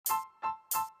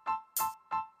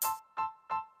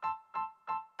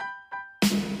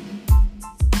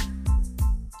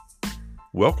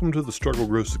Welcome to the Struggle,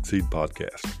 Grow, Succeed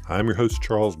podcast. I'm your host,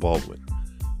 Charles Baldwin.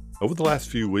 Over the last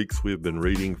few weeks, we have been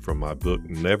reading from my book,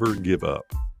 Never Give Up.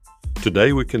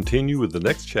 Today, we continue with the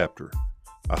next chapter.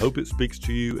 I hope it speaks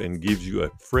to you and gives you a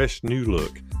fresh new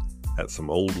look at some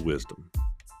old wisdom.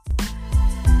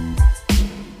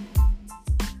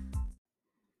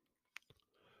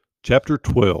 Chapter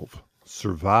 12,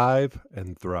 Survive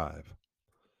and Thrive.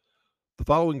 The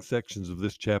following sections of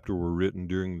this chapter were written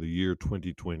during the year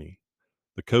 2020.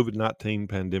 The COVID-19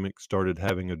 pandemic started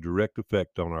having a direct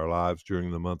effect on our lives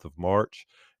during the month of March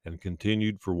and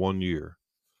continued for 1 year.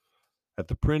 At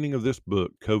the printing of this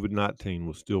book, COVID-19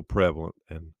 was still prevalent,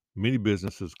 and many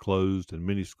businesses closed and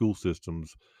many school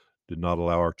systems did not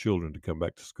allow our children to come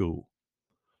back to school.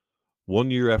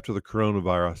 1 year after the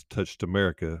coronavirus touched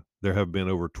America, there have been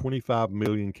over 25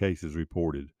 million cases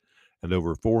reported and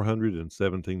over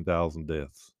 417,000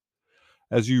 deaths.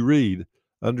 As you read,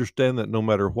 understand that no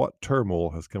matter what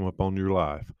turmoil has come upon your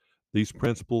life, these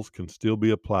principles can still be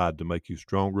applied to make you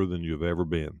stronger than you have ever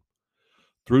been.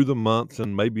 Through the months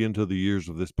and maybe into the years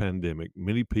of this pandemic,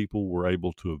 many people were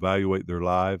able to evaluate their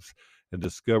lives and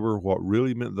discover what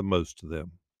really meant the most to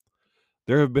them.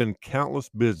 There have been countless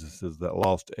businesses that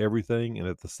lost everything, and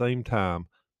at the same time,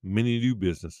 many new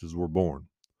businesses were born.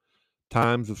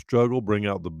 Times of struggle bring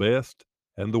out the best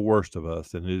and the worst of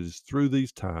us, and it is through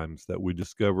these times that we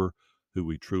discover who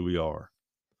we truly are.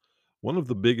 One of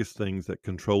the biggest things that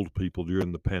controlled people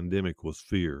during the pandemic was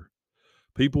fear.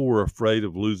 People were afraid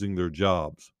of losing their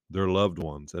jobs, their loved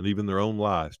ones, and even their own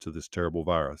lives to this terrible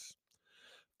virus.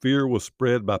 Fear was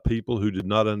spread by people who did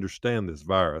not understand this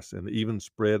virus and even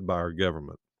spread by our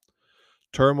government.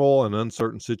 Turmoil and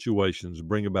uncertain situations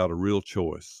bring about a real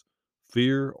choice: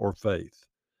 fear or faith.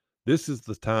 This is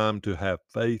the time to have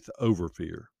faith over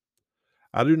fear.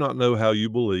 I do not know how you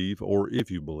believe or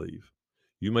if you believe.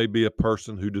 You may be a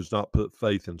person who does not put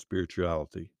faith in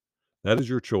spirituality. That is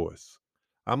your choice.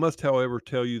 I must, however,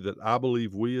 tell you that I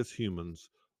believe we as humans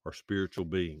are spiritual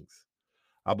beings.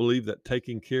 I believe that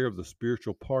taking care of the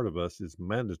spiritual part of us is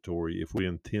mandatory if we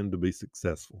intend to be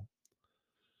successful.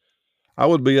 I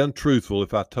would be untruthful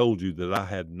if I told you that I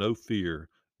had no fear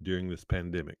during this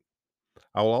pandemic.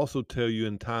 I will also tell you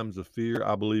in times of fear,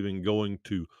 I believe in going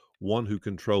to one who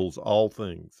controls all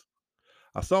things.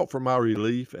 I sought for my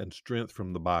relief and strength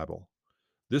from the Bible.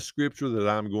 This scripture that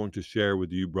I'm going to share with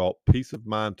you brought peace of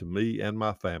mind to me and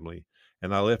my family,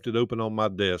 and I left it open on my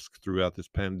desk throughout this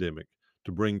pandemic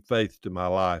to bring faith to my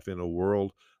life in a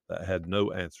world that had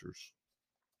no answers.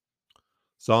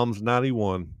 Psalms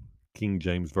 91, King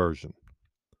James Version.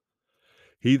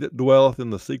 He that dwelleth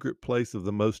in the secret place of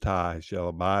the Most High shall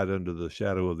abide under the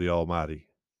shadow of the Almighty.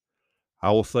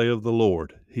 I will say of the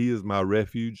Lord, He is my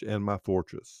refuge and my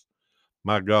fortress.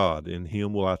 My God, in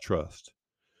Him will I trust.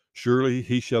 Surely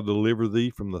He shall deliver thee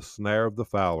from the snare of the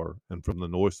fowler and from the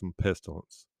noisome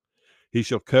pestilence. He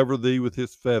shall cover thee with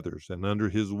His feathers, and under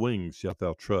His wings shalt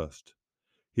thou trust.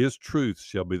 His truth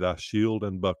shall be thy shield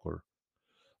and buckler.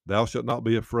 Thou shalt not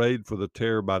be afraid for the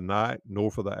terror by night, nor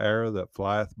for the arrow that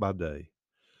flieth by day,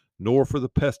 nor for the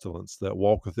pestilence that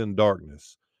walketh in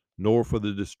darkness, nor for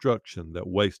the destruction that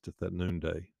wasteth at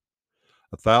noonday.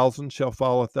 1,000 shall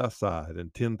fall at thy side,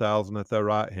 and 10,000 at thy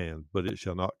right hand, but it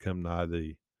shall not come nigh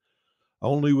thee.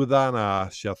 Only with thine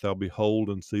eyes shalt thou behold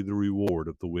and see the reward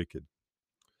of the wicked.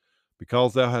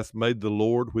 Because thou hast made the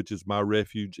Lord, which is my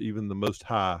refuge, even the Most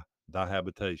High, thy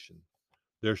habitation,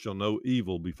 there shall no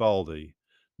evil befall thee,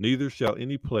 neither shall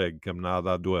any plague come nigh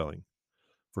thy dwelling.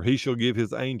 For he shall give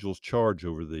his angels charge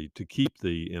over thee, to keep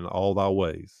thee in all thy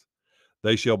ways.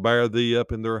 They shall bear thee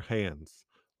up in their hands,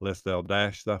 lest thou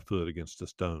dash thy foot against a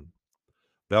stone.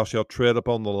 Thou shalt tread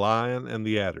upon the lion and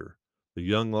the adder, the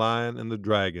young lion and the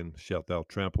dragon shalt thou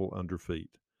trample under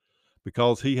feet.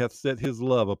 Because he hath set his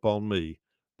love upon me,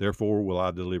 therefore will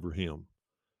I deliver him.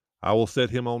 I will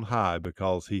set him on high,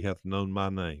 because he hath known my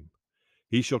name.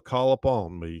 He shall call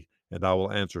upon me, and I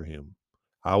will answer him.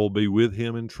 I will be with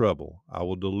him in trouble. I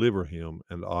will deliver him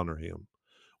and honor him.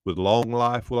 With long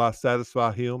life will I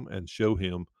satisfy him and show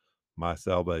him my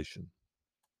salvation.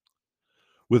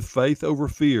 With faith over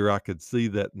fear, I could see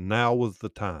that now was the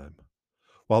time.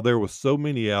 While there was so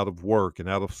many out of work and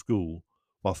out of school,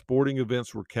 while sporting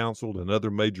events were canceled and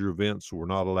other major events were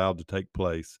not allowed to take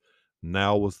place,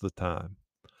 now was the time.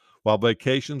 While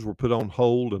vacations were put on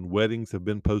hold and weddings have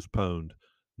been postponed,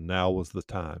 now was the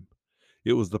time.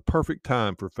 It was the perfect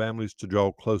time for families to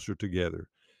draw closer together.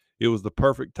 It was the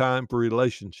perfect time for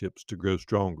relationships to grow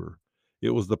stronger.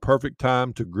 It was the perfect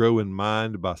time to grow in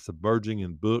mind by submerging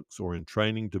in books or in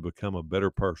training to become a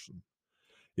better person.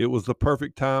 It was the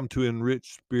perfect time to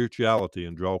enrich spirituality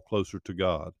and draw closer to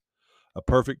God. a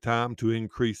perfect time to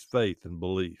increase faith and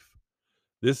belief.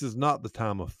 This is not the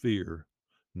time of fear,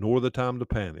 nor the time to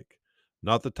panic,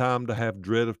 not the time to have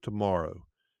dread of tomorrow.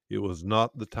 It was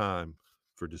not the time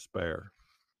for despair.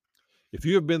 If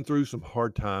you have been through some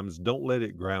hard times, don't let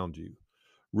it ground you.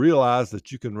 Realize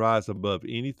that you can rise above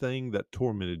anything that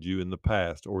tormented you in the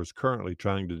past or is currently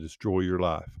trying to destroy your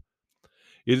life.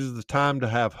 It is the time to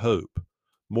have hope,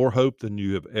 more hope than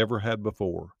you have ever had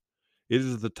before. It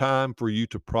is the time for you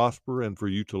to prosper and for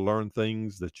you to learn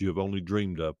things that you have only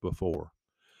dreamed of before.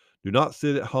 Do not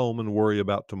sit at home and worry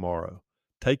about tomorrow.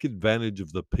 Take advantage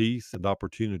of the peace and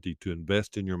opportunity to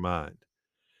invest in your mind.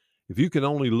 If you can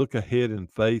only look ahead in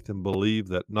faith and believe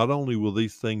that not only will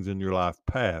these things in your life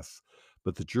pass,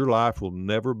 but that your life will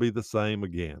never be the same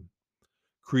again.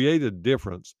 Create a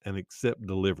difference and accept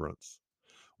deliverance.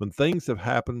 When things have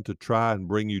happened to try and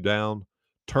bring you down,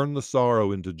 turn the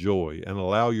sorrow into joy and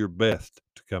allow your best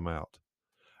to come out.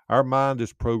 Our mind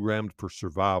is programmed for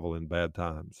survival in bad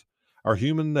times. Our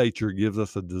human nature gives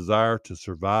us a desire to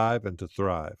survive and to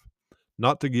thrive,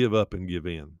 not to give up and give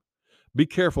in. Be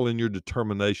careful in your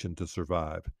determination to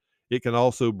survive. It can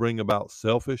also bring about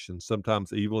selfish and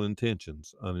sometimes evil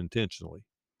intentions unintentionally.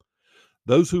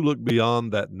 Those who look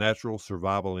beyond that natural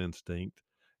survival instinct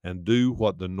and do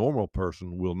what the normal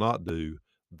person will not do,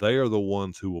 they are the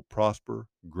ones who will prosper,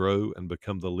 grow, and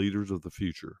become the leaders of the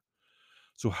future.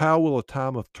 So, how will a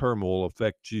time of turmoil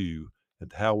affect you,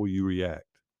 and how will you react?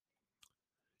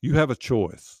 You have a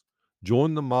choice.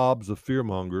 Join the mobs of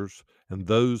fearmongers and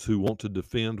those who want to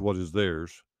defend what is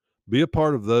theirs. Be a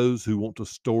part of those who want to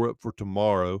store up for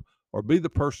tomorrow, or be the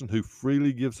person who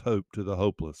freely gives hope to the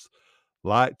hopeless,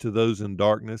 light to those in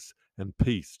darkness, and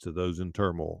peace to those in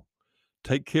turmoil.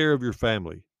 Take care of your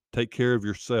family, take care of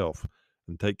yourself,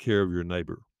 and take care of your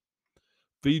neighbor.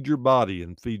 Feed your body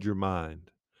and feed your mind.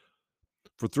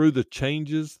 For through the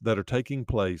changes that are taking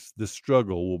place, this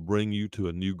struggle will bring you to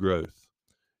a new growth.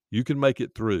 You can make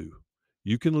it through.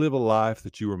 You can live a life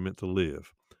that you are meant to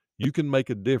live. You can make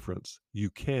a difference. You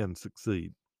can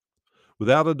succeed.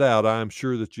 Without a doubt, I am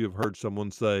sure that you have heard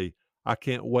someone say, I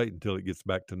can't wait until it gets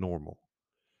back to normal.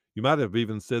 You might have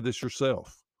even said this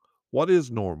yourself. What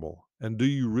is normal? And do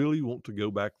you really want to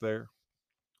go back there?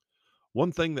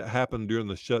 One thing that happened during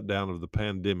the shutdown of the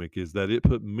pandemic is that it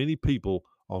put many people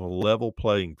on a level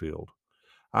playing field.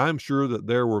 I am sure that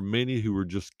there were many who were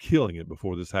just killing it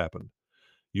before this happened.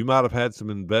 You might have had some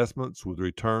investments with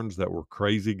returns that were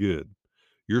crazy good.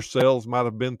 Your sales might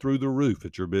have been through the roof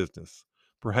at your business.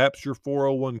 Perhaps your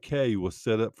 401k was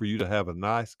set up for you to have a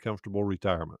nice, comfortable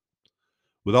retirement.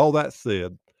 With all that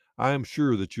said, I am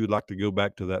sure that you would like to go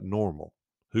back to that normal.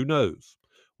 Who knows?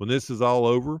 When this is all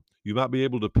over, you might be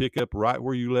able to pick up right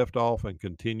where you left off and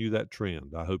continue that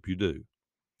trend. I hope you do.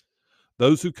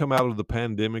 Those who come out of the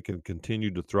pandemic and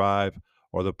continue to thrive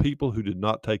are the people who did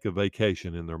not take a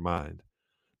vacation in their mind.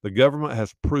 The government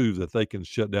has proved that they can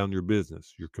shut down your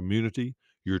business, your community,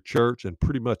 your church, and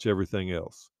pretty much everything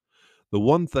else. The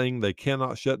one thing they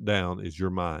cannot shut down is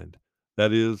your mind.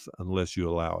 That is, unless you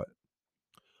allow it.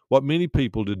 What many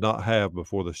people did not have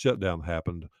before the shutdown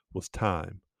happened was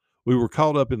time. We were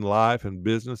caught up in life and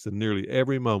business, and nearly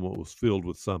every moment was filled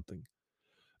with something.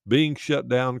 Being shut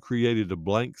down created a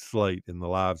blank slate in the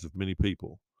lives of many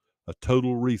people, a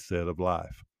total reset of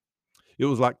life. It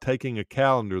was like taking a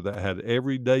calendar that had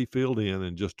every day filled in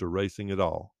and just erasing it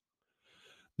all.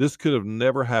 This could have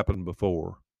never happened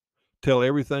before. Tell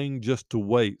everything just to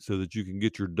wait so that you can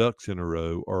get your ducks in a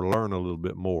row or learn a little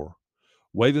bit more.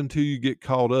 Wait until you get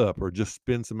caught up or just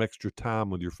spend some extra time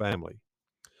with your family.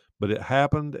 But it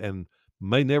happened and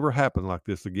may never happen like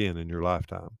this again in your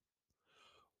lifetime.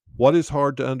 What is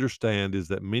hard to understand is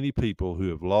that many people who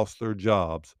have lost their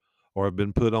jobs or have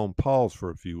been put on pause for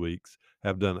a few weeks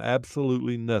have done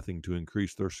absolutely nothing to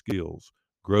increase their skills,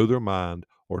 grow their mind,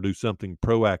 or do something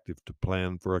proactive to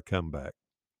plan for a comeback.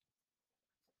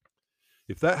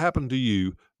 If that happened to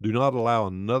you, do not allow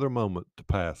another moment to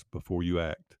pass before you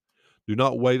act. Do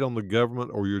not wait on the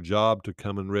government or your job to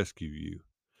come and rescue you.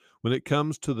 When it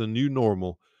comes to the new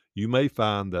normal, you may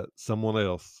find that someone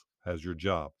else has your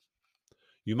job.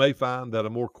 You may find that a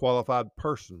more qualified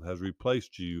person has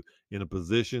replaced you in a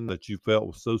position that you felt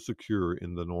was so secure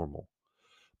in the normal.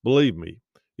 Believe me,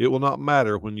 it will not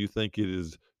matter when you think it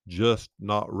is just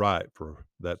not right for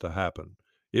that to happen.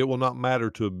 It will not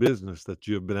matter to a business that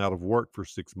you have been out of work for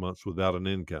 6 months without an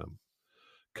income.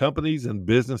 Companies and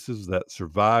businesses that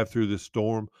survive through this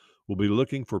storm will be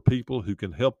looking for people who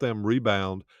can help them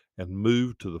rebound and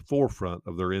move to the forefront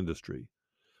of their industry.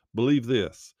 Believe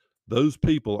this, those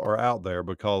people are out there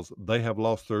because they have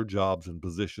lost their jobs and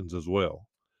positions as well.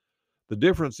 The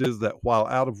difference is that while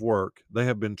out of work, they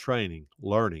have been training,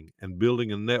 learning, and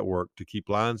building a network to keep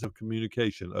lines of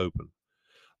communication open.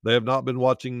 They have not been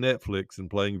watching Netflix and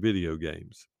playing video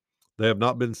games. They have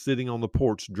not been sitting on the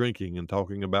porch drinking and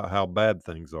talking about how bad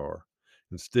things are.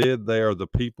 Instead, they are the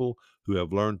people who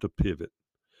have learned to pivot.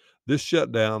 This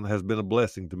shutdown has been a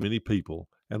blessing to many people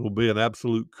and will be an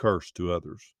absolute curse to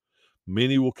others.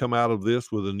 Many will come out of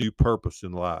this with a new purpose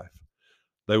in life.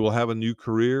 They will have a new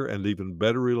career and even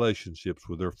better relationships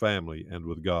with their family and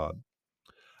with God.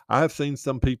 I have seen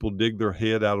some people dig their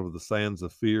head out of the sands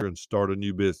of fear and start a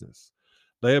new business.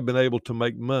 They have been able to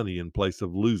make money in place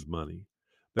of lose money.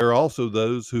 There are also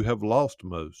those who have lost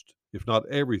most, if not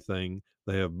everything,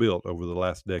 they have built over the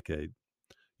last decade.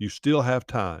 You still have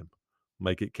time.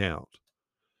 Make it count.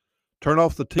 Turn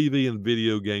off the TV and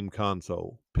video game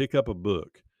console. Pick up a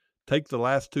book. Take the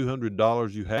last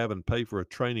 $200 you have and pay for a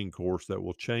training course that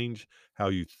will change how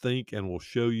you think and will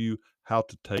show you how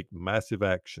to take massive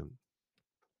action.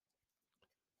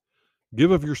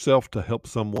 Give of yourself to help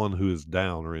someone who is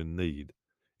down or in need.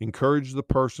 Encourage the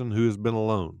person who has been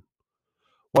alone.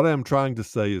 What I am trying to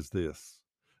say is this: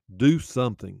 do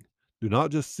something. Do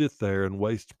not just sit there and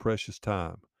waste precious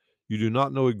time. You do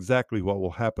not know exactly what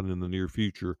will happen in the near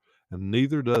future, and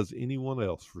neither does anyone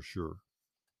else for sure.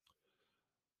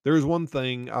 There is one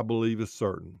thing I believe is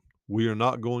certain. We are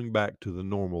not going back to the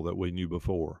normal that we knew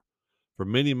before. For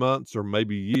many months or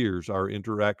maybe years, our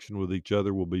interaction with each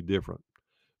other will be different.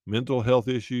 Mental health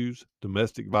issues,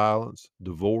 domestic violence,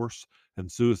 divorce,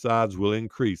 and suicides will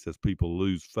increase as people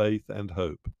lose faith and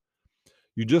hope.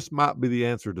 You just might be the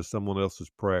answer to someone else's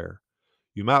prayer.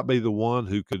 You might be the one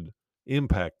who could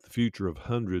impact the future of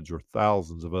hundreds or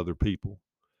thousands of other people.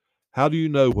 How do you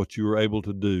know what you are able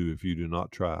to do if you do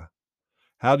not try?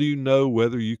 How do you know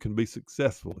whether you can be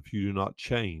successful if you do not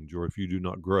change or if you do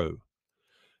not grow?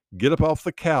 Get up off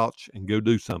the couch and go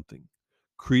do something.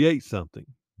 Create something.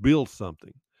 Build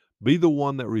something. Be the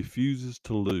one that refuses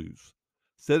to lose.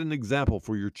 Set an example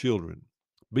for your children.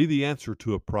 Be the answer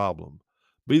to a problem.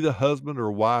 Be the husband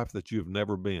or wife that you have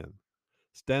never been.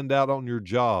 Stand out on your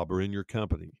job or in your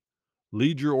company.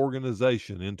 Lead your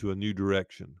organization into a new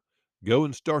direction. Go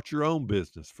and start your own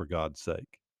business, for God's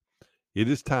sake. It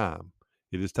is time.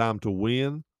 It is time to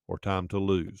win or time to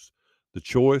lose. The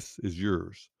choice is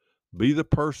yours. Be the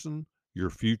person your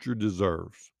future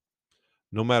deserves.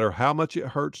 No matter how much it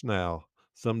hurts now,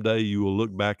 someday you will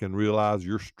look back and realize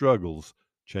your struggles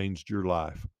changed your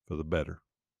life for the better.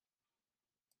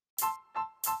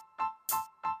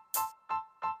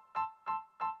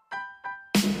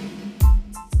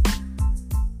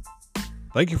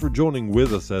 Thank you for joining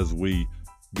with us as we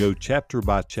go chapter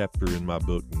by chapter in my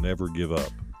book, Never Give Up.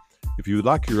 If you would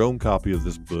like your own copy of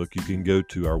this book, you can go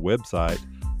to our website,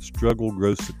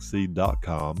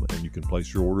 strugglegrowsucceed.com, and you can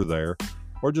place your order there,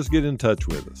 or just get in touch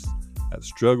with us at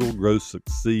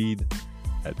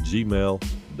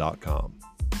strugglegrowsucceed@gmail.com.